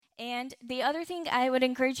And the other thing I would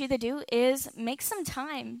encourage you to do is make some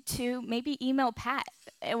time to maybe email Pat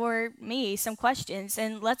or me some questions,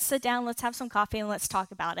 and let's sit down, let's have some coffee, and let's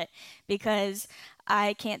talk about it, because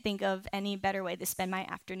I can't think of any better way to spend my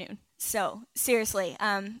afternoon. So seriously,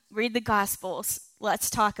 read the Gospels.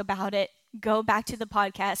 Let's talk about it. Go back to the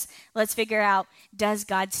podcast. Let's figure out, does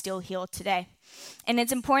God still heal today? And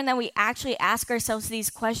it's important that we actually ask ourselves these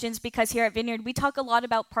questions, because here at Vineyard, we talk a lot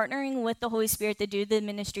about partnering with the Holy Spirit to do the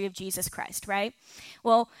ministry of Jesus Christ, right?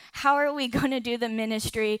 Well, how are we going to do the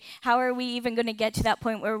ministry? How are we even going to get to that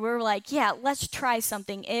point where we're like, yeah, let's try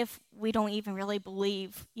something, if we don't even really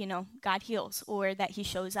believe, God heals or that he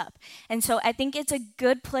shows up? And so I think it's a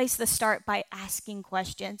good place to start by asking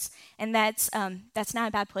questions, and that's not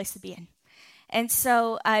a bad place to be in. And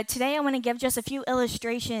so today I want to give just a few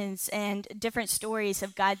illustrations and different stories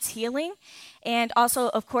of God's healing, and also,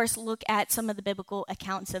 of course, look at some of the biblical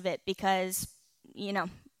accounts of it, because,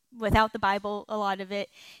 without the Bible, a lot of it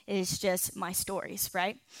is just my stories,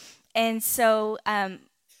 right? And so, I'm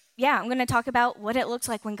going to talk about what it looks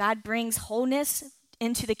like when God brings wholeness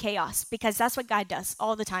into the chaos, because that's what God does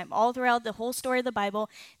all the time. All throughout the whole story of the Bible,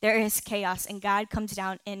 there is chaos, and God comes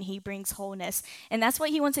down and he brings wholeness. And that's what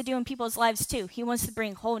he wants to do in people's lives too. He wants to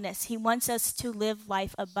bring wholeness. He wants us to live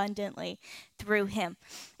life abundantly through him.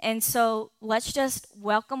 And so let's just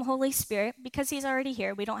welcome Holy Spirit, because he's already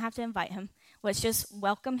here. We don't have to invite him. Let's just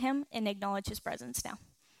welcome him and acknowledge his presence now.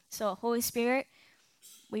 So Holy Spirit,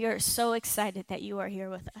 we are so excited that you are here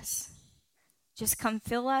with us. Just come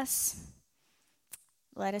fill us.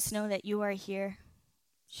 Let us know that you are here.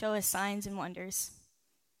 Show us signs and wonders.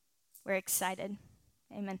 We're excited.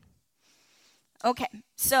 Amen. Okay,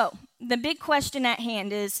 so the big question at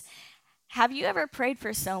hand is, have you ever prayed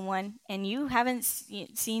for someone and you haven't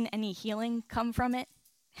seen any healing come from it?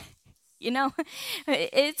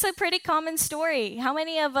 It's a pretty common story. How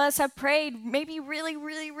many of us have prayed maybe really,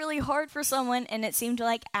 really, really hard for someone, and it seemed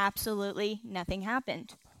like absolutely nothing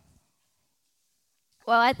happened?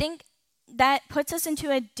 Well, I think that puts us into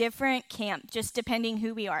a different camp, just depending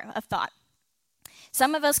who we are, of thought.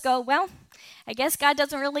 Some of us go, well, I guess God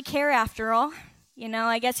doesn't really care after all.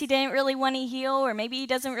 I guess he didn't really want to heal, or maybe he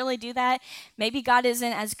doesn't really do that. Maybe God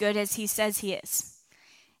isn't as good as he says he is.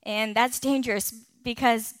 And that's dangerous,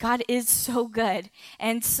 because God is so good.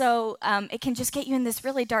 And so it can just get you in this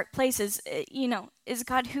really dark place. Is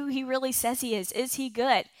God who he really says he is? Is he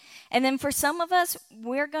good? And then for some of us,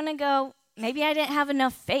 we're going to go, maybe I didn't have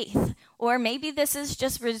enough faith, or maybe this is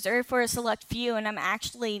just reserved for a select few and I'm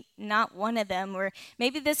actually not one of them, or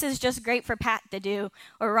maybe this is just great for Pat to do,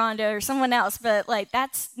 or Rhonda, or someone else, but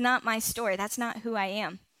that's not my story. That's not who I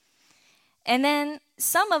am. And then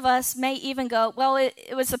some of us may even go, well,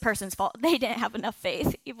 it was the person's fault. They didn't have enough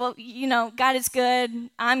faith. Well, God is good.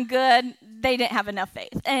 I'm good. They didn't have enough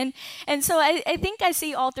faith. And so I think I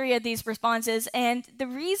see all three of these responses. And the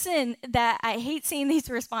reason that I hate seeing these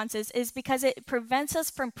responses is because it prevents us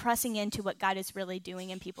from pressing into what God is really doing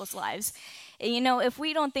in people's lives. If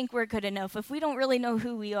we don't think we're good enough, if we don't really know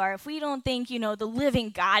who we are, if we don't think, the living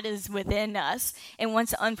God is within us and wants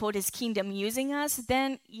to unfold his kingdom using us,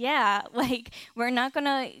 then we're not going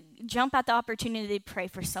to jump at the opportunity to pray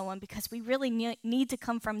for someone, because we really need to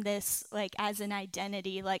come from this as an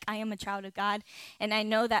identity, I am a child of God, and I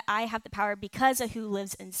know that I have the power because of who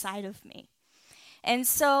lives inside of me. And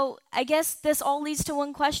so I guess this all leads to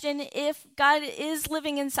one question. If God is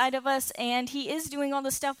living inside of us and he is doing all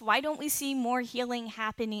this stuff, why don't we see more healing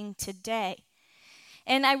happening today?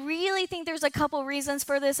 And I really think there's a couple reasons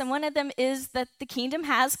for this, and one of them is that the kingdom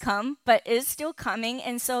has come, but is still coming.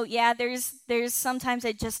 And so, there's sometimes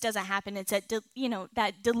it just doesn't happen. It's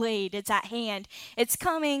that delayed. It's at hand. It's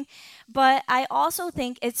coming. But I also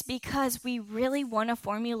think it's because we really want a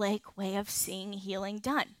formulaic way of seeing healing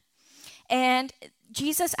done. And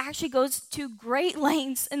Jesus actually goes to great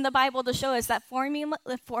lengths in the Bible to show us that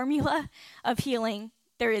the formula of healing,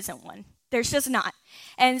 there isn't one. There's just not.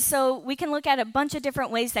 And so we can look at a bunch of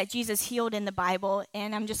different ways that Jesus healed in the Bible,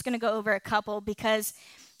 and I'm just going to go over a couple because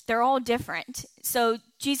they're all different. So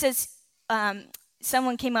Jesus,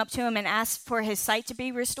 someone came up to him and asked for his sight to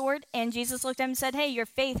be restored, and Jesus looked at him and said, hey, your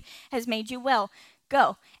faith has made you well.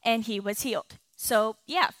 Go. And he was healed. So,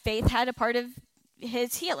 faith had a part of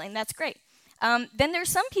his healing. That's great. Then there's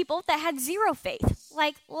some people that had zero faith,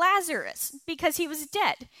 like Lazarus, because he was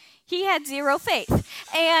dead. He had zero faith.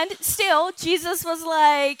 And still, Jesus was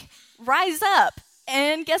like, rise up.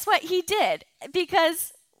 And guess what he did?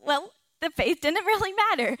 Because, the faith didn't really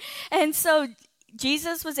matter. And so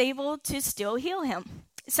Jesus was able to still heal him.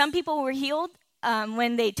 Some people were healed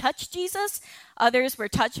when they touched Jesus. Others were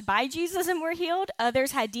touched by Jesus and were healed.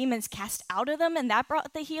 Others had demons cast out of them, and that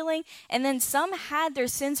brought the healing. And then some had their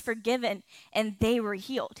sins forgiven, and they were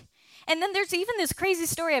healed. And then there's even this crazy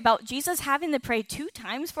story about Jesus having to pray 2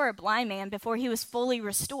 times for a blind man before he was fully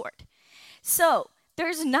restored. So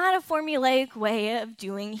there's not a formulaic way of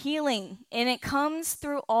doing healing, and it comes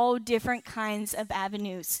through all different kinds of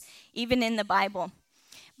avenues, even in the Bible.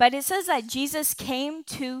 But it says that Jesus came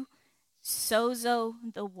to sozo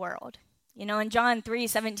the world. You know, in John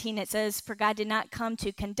 3:17, it says, "For God did not come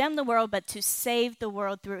to condemn the world, but to save the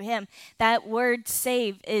world through him." That word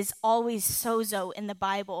save is always sozo in the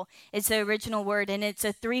Bible. It's the original word, and it's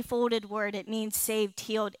a 3-folded word. It means saved,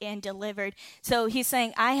 healed, and delivered. So he's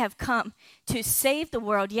saying, I have come to save the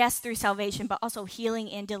world, yes, through salvation, but also healing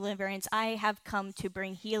and deliverance. I have come to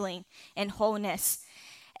bring healing and wholeness.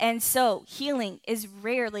 And so healing is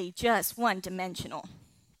rarely just one-dimensional.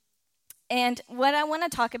 And what I want to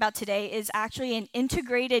talk about today is actually an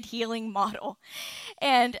integrated healing model.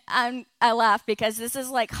 And I laugh because this is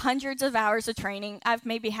like hundreds of hours of training. I've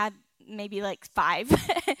had like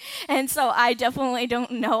 5. And so I definitely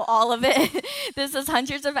don't know all of it. This is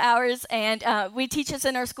hundreds of hours. And we teach this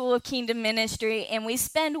in our School of Kingdom Ministry. And we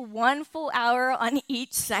spend 1 full hour on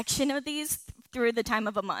each section of these through the time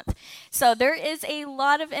of a month. So there is a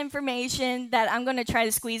lot of information that I'm going to try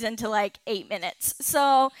to squeeze into like 8 minutes.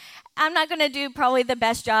 So I'm not going to do probably the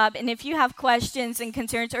best job. And if you have questions and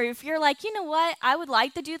concerns, or if you're like, you know what, I would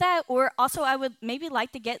like to do that, or also I would maybe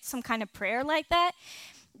like to get some kind of prayer like that,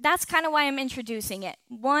 that's kind of why I'm introducing it.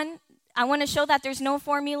 1, I want to show that there's no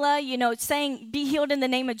formula. You know, saying be healed in the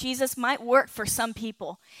name of Jesus might work for some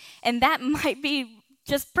people. And that might be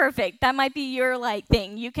just perfect. That might be your like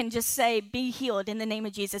thing. You can just say, be healed in the name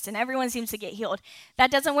of Jesus, and everyone seems to get healed. That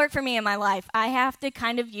doesn't work for me in my life. I have to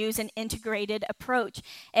kind of use an integrated approach,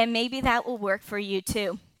 and maybe that will work for you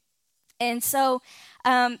too. And so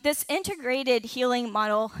this integrated healing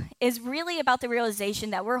model is really about the realization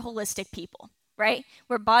that we're holistic people, right?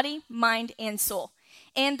 We're body, mind, and soul.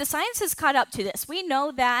 And the science has caught up to this. We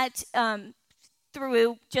know that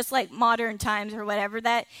through just like modern times or whatever,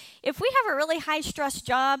 that if we have a really high stress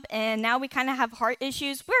job and now we kind of have heart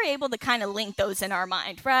issues, we're able to kind of link those in our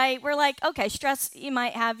mind, right? We're like, okay, stress, you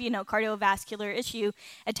might have, cardiovascular issue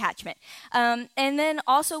attachment. And then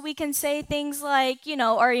also we can say things like,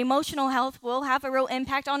 our emotional health will have a real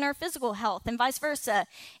impact on our physical health and vice versa.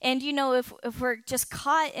 And, if we're just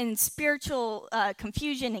caught in spiritual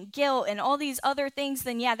confusion and guilt and all these other things,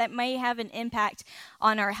 then yeah, that may have an impact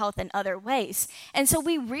on our health in other ways. And so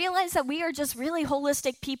we realize that we are just really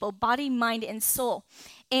holistic people, body, mind, and soul.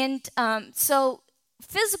 And so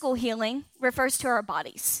physical healing refers to our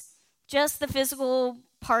bodies, just the physical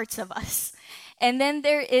parts of us. And then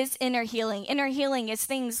there is inner healing. Inner healing is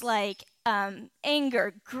things like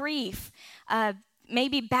anger, grief,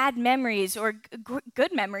 maybe bad memories or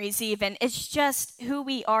good memories even. It's just who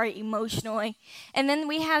we are emotionally. And then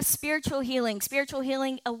we have spiritual healing. Spiritual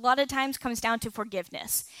healing a lot of times comes down to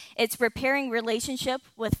forgiveness. It's repairing relationship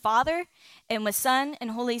with Father and with Son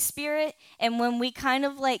and Holy Spirit. And when we kind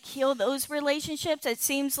of like heal those relationships, it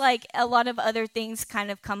seems like a lot of other things kind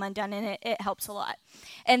of come undone, and it helps a lot.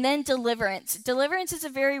 And then deliverance. Deliverance is a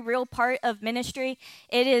very real part of ministry.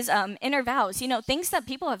 It is inner vows, things that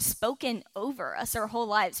people have spoken over us our whole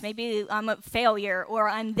lives. Maybe I'm a failure, or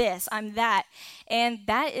I'm this, I'm that. And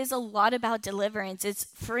that is a lot about deliverance. It's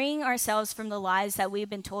freeing ourselves from the lies that we've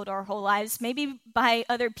been told our whole lives, maybe by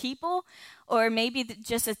other people, or maybe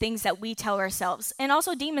just the things that we tell ourselves. And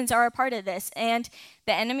also demons are a part of this. And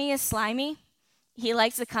the enemy is slimy. He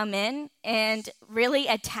likes to come in and really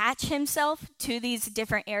attach himself to these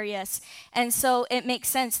different areas. And so it makes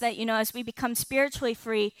sense that, as we become spiritually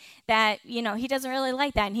free, that, he doesn't really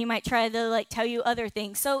like that. And he might try to tell you other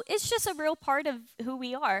things. So it's just a real part of who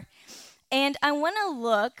we are. And I want to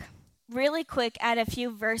look really quick at a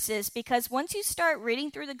few verses, because once you start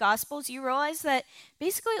reading through the Gospels, you realize that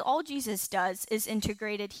basically all Jesus does is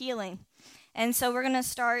integrated healing. And so we're going to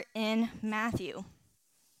start in Matthew.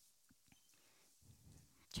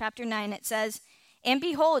 Chapter 9, it says, "And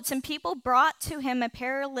behold, some people brought to him a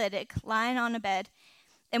paralytic lying on a bed.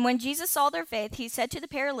 And when Jesus saw their faith, he said to the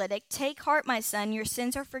paralytic, 'Take heart, my son, your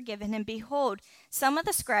sins are forgiven.' And behold, some of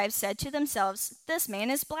the scribes said to themselves, 'This man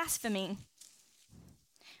is blaspheming.'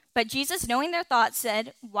 But Jesus, knowing their thoughts,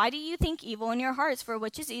 said, 'Why do you think evil in your hearts? For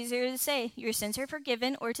which is easier to say, your sins are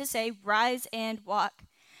forgiven, or to say, rise and walk?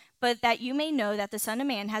 But that you may know that the Son of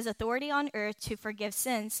Man has authority on earth to forgive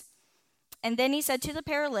sins.' And then he said to the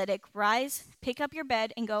paralytic, 'Rise, pick up your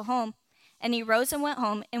bed, and go home.' And he rose and went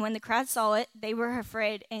home. And when the crowd saw it, they were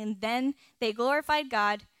afraid. And then they glorified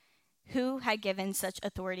God, who had given such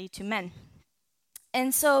authority to men.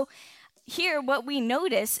 And so here, what we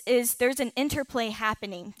notice is there's an interplay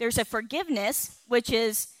happening. There's a forgiveness, which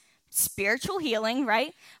is spiritual healing,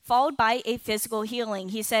 right? Followed by a physical healing.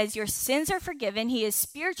 He says your sins are forgiven. He is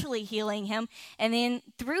spiritually healing him. And then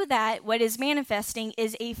through that, what is manifesting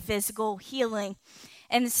is a physical healing.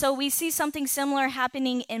 And so we see something similar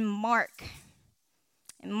happening in Mark.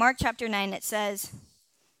 In Mark chapter 9, it says,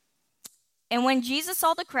 and when Jesus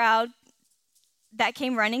saw the crowd that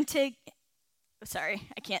came running to Sorry,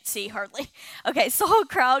 I can't see hardly. Okay, so a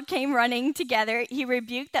crowd came running together. He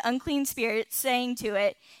rebuked the unclean spirit, saying to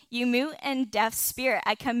it, you mute and deaf spirit,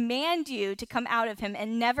 I command you to come out of him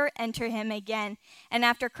and never enter him again. And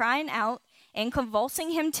after crying out and convulsing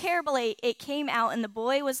him terribly, it came out, and the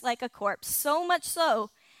boy was like a corpse, so much so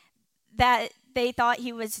that they thought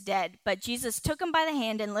he was dead. But Jesus took him by the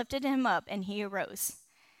hand and lifted him up, and he arose.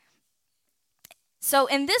 So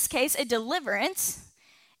in this case, a deliverance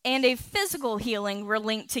and a physical healing were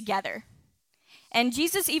linked together. And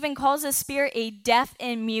Jesus even calls a spirit a deaf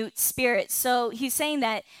and mute spirit. So he's saying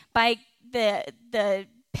that by the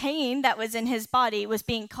pain that was in his body was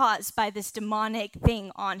being caused by this demonic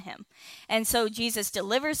thing on him. And so Jesus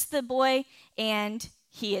delivers the boy, and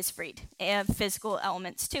he is freed. And physical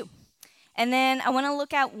elements too. And then I want to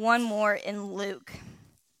look at one more in Luke.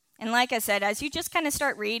 And like I said, as you just kind of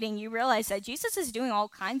start reading, you realize that Jesus is doing all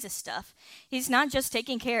kinds of stuff. He's not just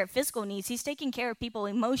taking care of physical needs. He's taking care of people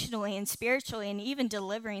emotionally and spiritually, and even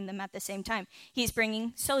delivering them at the same time. He's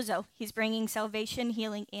bringing sozo. He's bringing salvation,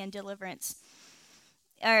 healing, and deliverance.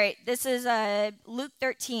 All right, this is Luke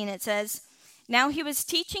 13. It says, now he was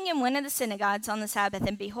teaching in one of the synagogues on the Sabbath,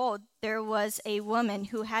 and behold, there was a woman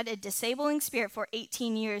who had a disabling spirit for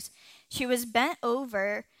 18 years. She was bent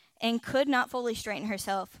over and could not fully straighten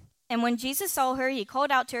herself. And when Jesus saw her, he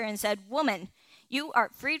called out to her and said, woman, you are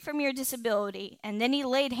freed from your disability. And then he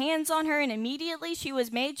laid hands on her, and immediately she was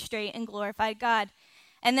made straight and glorified God.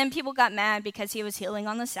 And then people got mad because he was healing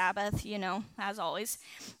on the Sabbath, as always.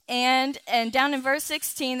 And down in verse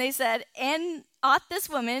 16, they said, and ought this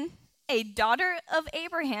woman, a daughter of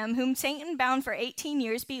Abraham, whom Satan bound for 18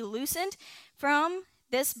 years, be loosened from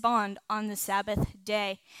this bond on the Sabbath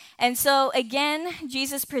day. And so again,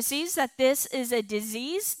 Jesus perceives that this is a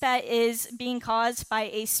disease that is being caused by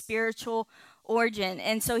a spiritual origin.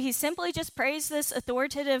 And so he simply just prays this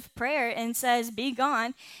authoritative prayer and says, be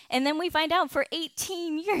gone. And then we find out for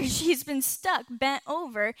 18 years she's been stuck, bent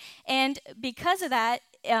over. And because of that,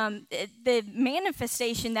 the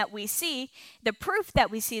manifestation that we see, the proof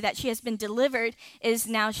that we see that she has been delivered, is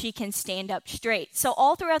now she can stand up straight. So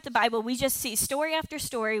all throughout the Bible, we just see story after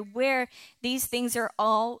story where these things are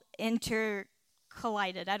all intercollided.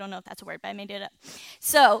 I don't know if that's a word, but I made it up.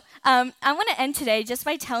 So I want to end today just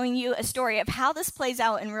by telling you a story of how this plays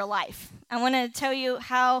out in real life. I want to tell you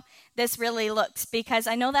how this really looks, because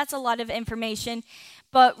I know that's a lot of information.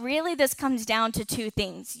 But really, this comes down to two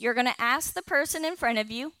things. You're going to ask the person in front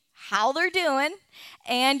of you how they're doing,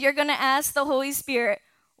 and you're going to ask the Holy Spirit,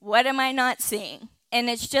 what am I not seeing? And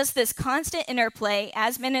it's just this constant interplay.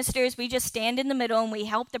 As ministers, we just stand in the middle, and we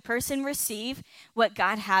help the person receive what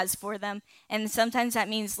God has for them. And sometimes that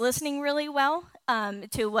means listening really well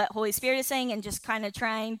to what Holy Spirit is saying, and just kind of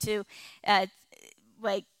trying to,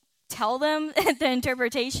 tell them the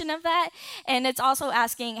interpretation of that. And it's also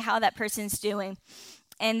asking how that person's doing.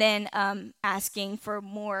 And then asking for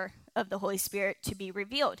more of the Holy Spirit to be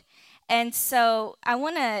revealed. And so I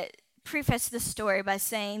want to preface this story by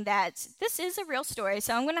saying that this is a real story.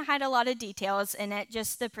 So I'm going to hide a lot of details in it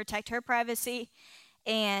just to protect her privacy.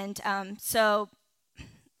 And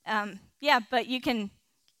but you can.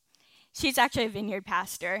 She's actually a vineyard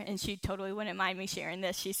pastor, and she totally wouldn't mind me sharing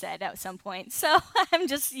this, she said at some point. So I'm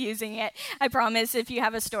just using it. I promise if you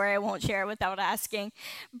have a story, I won't share it without asking.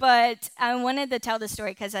 But I wanted to tell the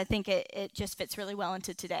story because I think it just fits really well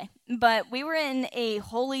into today. But we were in a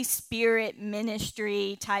Holy Spirit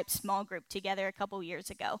ministry type small group together a couple years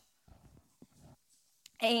ago.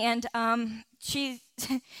 And she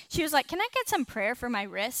was like, can I get some prayer for my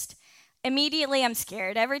wrist? Immediately, I'm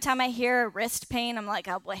scared. Every time I hear a wrist pain, I'm like,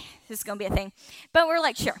 oh boy, this is going to be a thing. But we're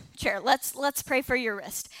like, sure, let's pray for your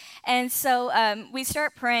wrist. And so we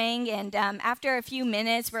start praying, and after a few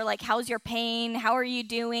minutes, we're like, how's your pain? How are you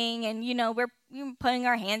doing? And, we're putting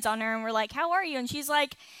our hands on her, and we're like, how are you? And she's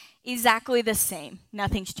like, exactly the same.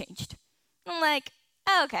 Nothing's changed. I'm like,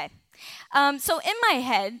 oh, okay. So in my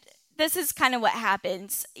head, this is kind of what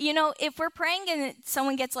happens. If we're praying and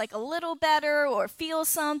someone gets like a little better or feels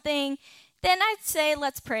something, then I'd say,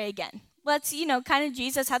 let's pray again. Let's, kind of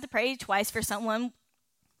Jesus had to pray twice for someone.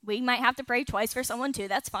 We might have to pray twice for someone too.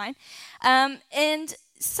 That's fine. And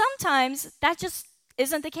sometimes that just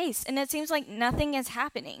isn't the case, and it seems like nothing is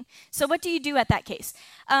happening. So what do you do at that case?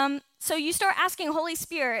 So you start asking Holy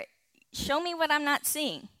Spirit, show me what I'm not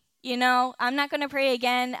seeing. I'm not going to pray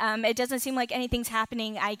again. It doesn't seem like anything's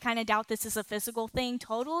happening. I kind of doubt this is a physical thing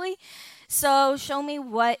totally. So show me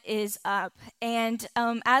what is up. And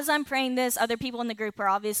as I'm praying this, other people in the group are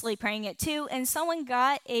obviously praying it too. And someone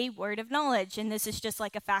got a word of knowledge. And this is just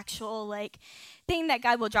like a factual thing that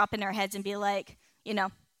God will drop in our heads and be like,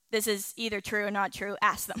 this is either true or not true.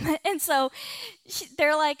 Ask them. And so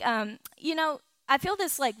they're like, I feel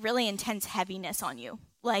this really intense heaviness on you.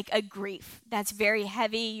 Like a grief that's very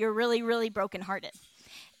heavy. You're really, really brokenhearted.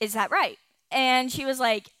 Is that right? And she was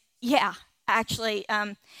like, yeah, actually,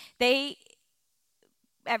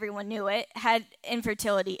 everyone knew it, had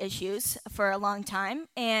infertility issues for a long time.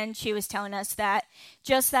 And she was telling us that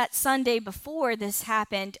just that Sunday before this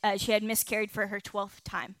happened, she had miscarried for her 12th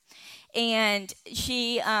time. And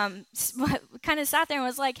she kind of sat there and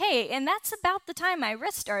was like, hey, and that's about the time my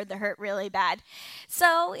wrist started to hurt really bad.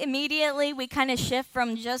 So immediately we kind of shift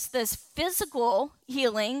from just this physical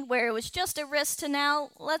healing where it was just a wrist to now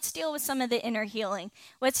let's deal with some of the inner healing.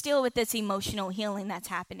 Let's deal with this emotional healing that's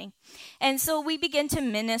happening. And so we begin to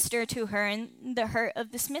minister to her in the hurt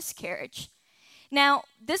of this miscarriage. Now,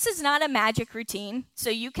 this is not a magic routine, so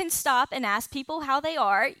you can stop and ask people how they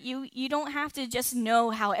are. You don't have to just know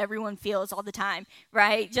how everyone feels all the time,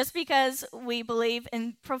 right? Just because we believe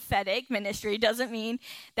in prophetic ministry doesn't mean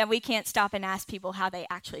that we can't stop and ask people how they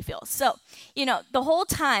actually feel. So, the whole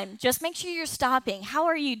time, just make sure you're stopping. How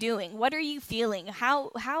are you doing? What are you feeling?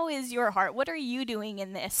 How is your heart? What are you doing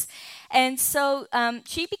in this? And so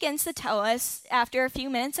she begins to tell us after a few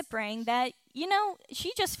minutes of praying that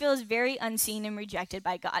she just feels very unseen and rejected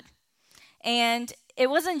by God. And it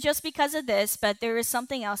wasn't just because of this, but there was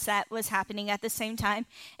something else that was happening at the same time.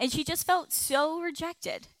 And she just felt so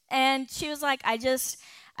rejected. And she was like, I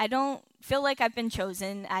don't feel like I've been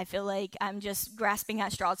chosen. I feel like I'm just grasping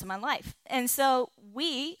at straws in my life. And so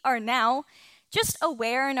we are now just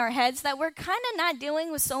aware in our heads that we're kind of not dealing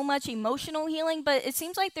with so much emotional healing, but it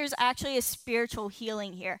seems like there's actually a spiritual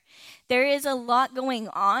healing here. There is a lot going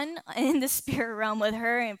on in the spirit realm with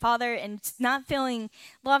her and Father, and not feeling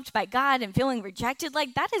loved by God and feeling rejected.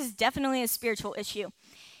 That is definitely a spiritual issue.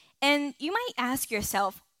 And you might ask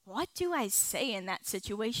yourself, what do I say in that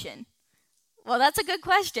situation? Well, that's a good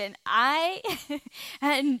question. I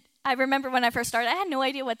remember when I first started, I had no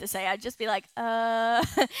idea what to say. I'd just be like,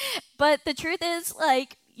 But the truth is,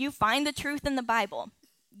 you find the truth in the Bible.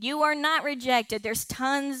 You are not rejected. There's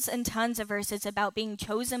tons and tons of verses about being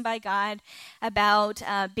chosen by God, about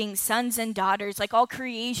being sons and daughters. All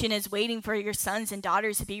creation is waiting for your sons and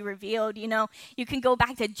daughters to be revealed. You can go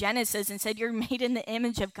back to Genesis and said you're made in the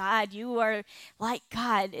image of God. You are like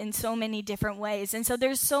God in so many different ways. And so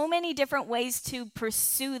there's so many different ways to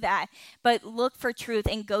pursue that. But look for truth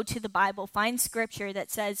and go to the Bible. Find scripture that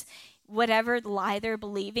says whatever lie they're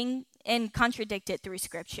believing and contradict it through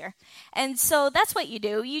scripture. And so that's what you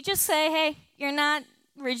do. You just say, hey, you're not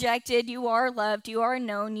rejected. You are loved. You are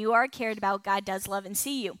known. You are cared about. God does love and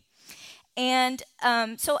see you. And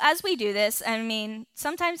so as we do this,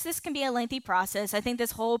 sometimes this can be a lengthy process. I think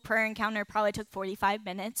this whole prayer encounter probably took 45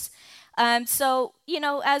 minutes. So,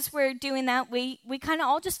 as we're doing that, we kind of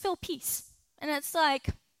all just feel peace. And it's like,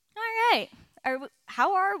 all right,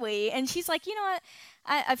 how are we? And she's like, you know what?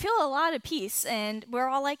 I feel a lot of peace. And we're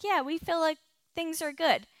all like, yeah, we feel like things are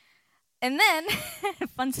good. And then,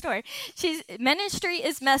 fun story, ministry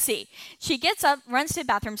is messy. She gets up, runs to the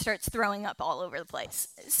bathroom, starts throwing up all over the place.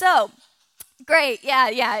 So, great, yeah,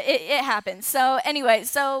 it happens. So anyway,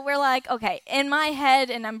 we're like, okay, in my head,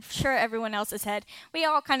 and I'm sure everyone else's head,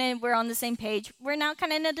 we're on the same page. We're now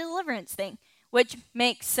kind of in a deliverance thing, which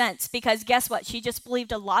makes sense because guess what? She just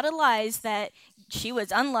believed a lot of lies that she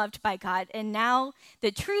was unloved by God, and now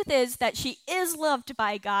the truth is that she is loved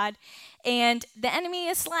by God, and the enemy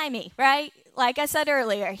is slimy, right? Like I said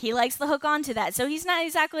earlier, he likes to hook onto that, so he's not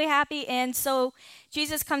exactly happy, and so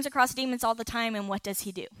Jesus comes across demons all the time, and what does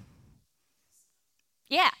he do?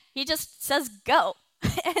 Yeah, he just says, go.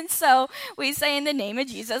 And so we say in the name of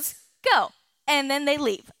Jesus, go, and then they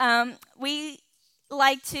leave. We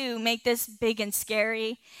like to make this big and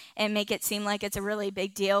scary and make it seem like it's a really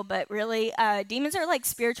big deal, but really demons are like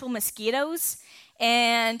spiritual mosquitoes,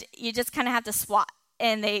 and you just kind of have to swat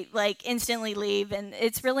and they instantly leave, and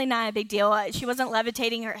it's really not a big deal. She wasn't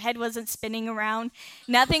levitating, her head wasn't spinning around,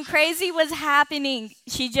 nothing crazy was happening.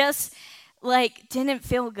 She just didn't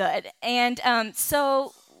feel good. And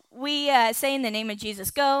so we say in the name of Jesus,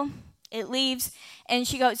 go. It leaves, and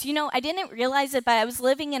she goes, I didn't realize it, but I was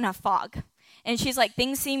living in a fog. And she's like,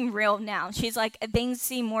 things seem real now. She's like, things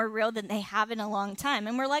seem more real than they have in a long time.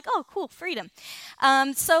 And we're like, oh, cool, freedom.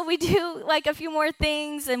 So we do like a few more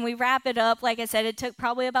things and we wrap it up. Like I said, it took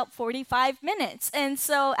probably about 45 minutes. And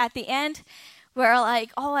so at the end, we're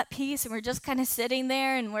like all at peace and we're just kind of sitting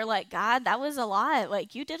there and we're like, God, that was a lot.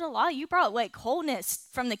 Like you did a lot. You brought like wholeness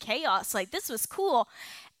from the chaos. Like this was cool.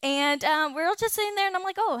 And we're all just sitting there and I'm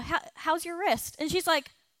like, oh, how's your wrist? And she's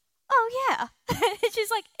like, oh, yeah. And she's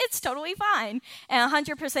like, it's totally fine and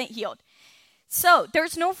 100% healed. So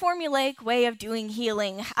there's no formulaic way of doing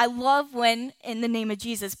healing. I love when in the name of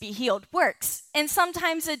Jesus be healed works. And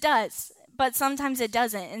sometimes it does, but sometimes it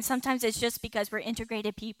doesn't. And sometimes it's just because we're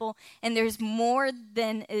integrated people and there's more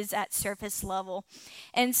than is at surface level.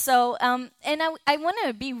 And so, and I want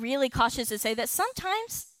to be really cautious to say that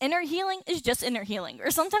sometimes inner healing is just inner healing, or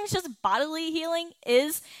sometimes just bodily healing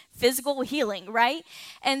is physical healing, right?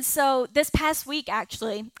 And so this past week,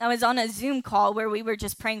 actually, I was on a Zoom call where we were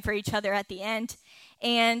just praying for each other at the end.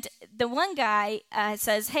 And the one guy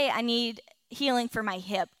says, hey, I need healing for my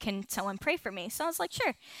hip. Can someone pray for me? So I was like,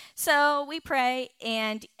 sure. So we pray,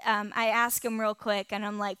 and I ask him real quick, and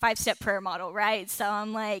I'm like, 5-step prayer model, right? So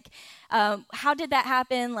I'm like, how did that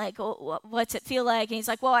happen? Like, what's it feel like? And he's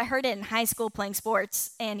like, well, I heard it in high school playing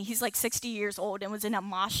sports, and he's like 60 years old and was in a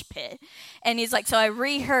mosh pit. And he's like, so I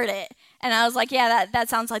reheard it. And I was like, yeah, that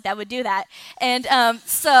sounds like that would do that. And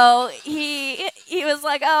so he was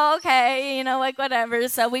like, oh, okay, you know, like whatever.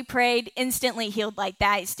 So we prayed, instantly healed like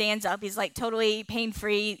that. He stands up. He's like totally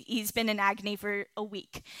pain-free. He's been in agony for a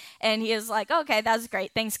week. And he was like, okay, that was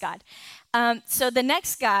great. Thanks, God. So the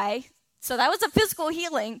next guy, so that was a physical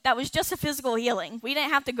healing. That was just a physical healing. We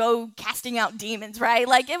didn't have to go casting out demons, right?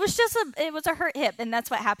 Like it was a hurt hip, and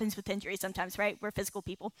that's what happens with injury sometimes, right? We're physical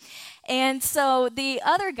people. And so the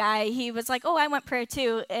other guy, he was like, oh, I want prayer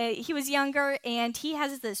too. He was younger, and he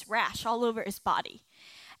has this rash all over his body.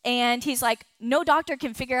 And he's like, no doctor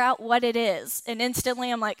can figure out what it is. And instantly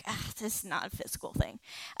I'm like, this is not a physical thing.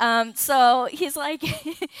 So he's like,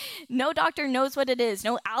 no doctor knows what it is.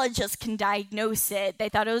 No allergist can diagnose it. They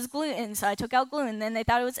thought it was gluten, so I took out gluten. Then they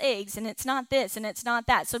thought it was eggs, and it's not this, and it's not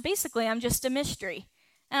that. So basically I'm just a mystery.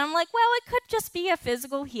 And I'm like, well, it could just be a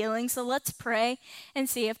physical healing, so let's pray and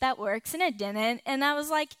see if that works. And it didn't. And I was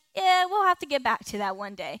like, yeah, we'll have to get back to that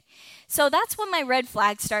one day. So that's when my red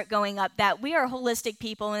flags start going up, that we are holistic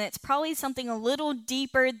people, and it's probably something a little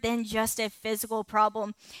deeper than just a physical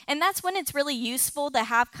problem. And that's when it's really useful to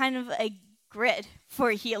have kind of a grid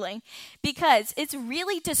for healing, because it's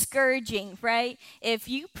really discouraging, right? If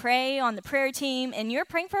you pray on the prayer team and you're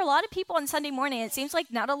praying for a lot of people on Sunday morning, it seems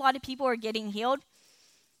like not a lot of people are getting healed.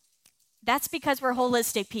 That's because we're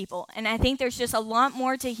holistic people. And I think there's just a lot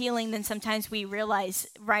more to healing than sometimes we realize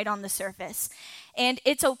right on the surface. And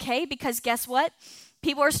it's okay, because guess what?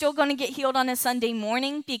 People are still going to get healed on a Sunday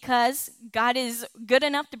morning, because God is good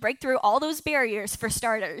enough to break through all those barriers for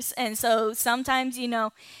starters. And so sometimes, you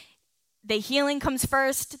know, the healing comes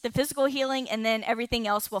first, the physical healing, and then everything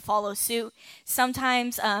else will follow suit.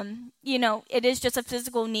 Sometimes, you know, it is just a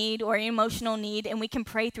physical need or an emotional need, and we can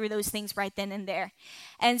pray through those things right then and there.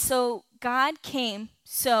 And so God came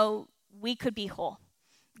so we could be whole.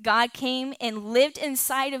 God came and lived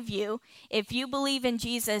inside of you. If you believe in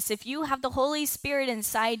Jesus, if you have the Holy Spirit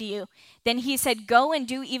inside you, then he said, go and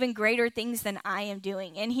do even greater things than I am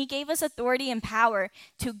doing. And he gave us authority and power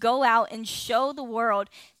to go out and show the world,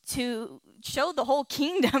 to show the whole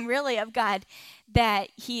kingdom, really, of God, that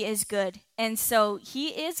he is good. And so he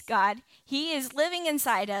is God. He is living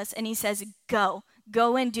inside us, and he says, go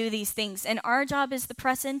and do these things. And our job is to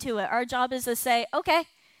press into it. Our job is to say, okay,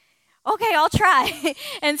 I'll try.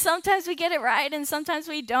 And sometimes we get it right, and sometimes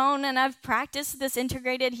we don't. And I've practiced this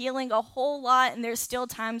integrated healing a whole lot, and there's still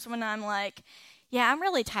times when I'm like, yeah, I'm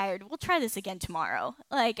really tired. We'll try this again tomorrow.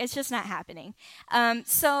 Like, it's just not happening.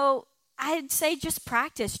 So I'd say just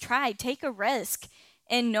practice, try, take a risk,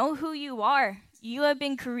 and know who you are. You have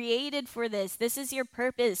been created for this. This is your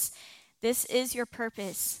purpose. This is your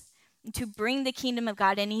purpose, to bring the kingdom of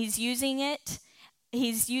God, and he's using it.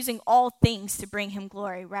 He's using all things to bring him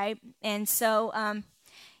glory, right? And so,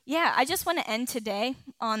 I just want to end today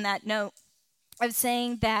on that note of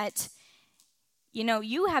saying that, you know,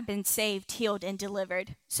 you have been saved, healed, and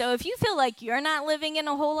delivered. So if you feel like you're not living in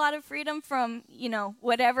a whole lot of freedom from, you know,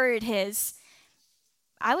 whatever it is,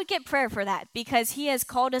 I would get prayer for that, because he has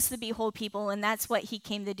called us to be whole people, and that's what he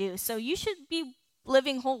came to do. So you should be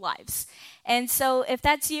living whole lives. And so if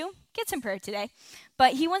that's you, get some prayer today.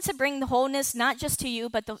 But he wants to bring the wholeness not just to you,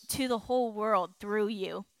 but to the whole world through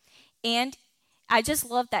you. And I just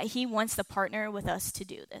love that he wants to partner with us to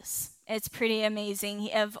do this. It's pretty amazing.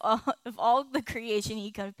 Of all the creation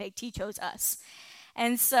he could have picked, he chose us.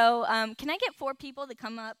 And so, can I get 4 people to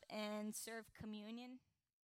come up and serve communion?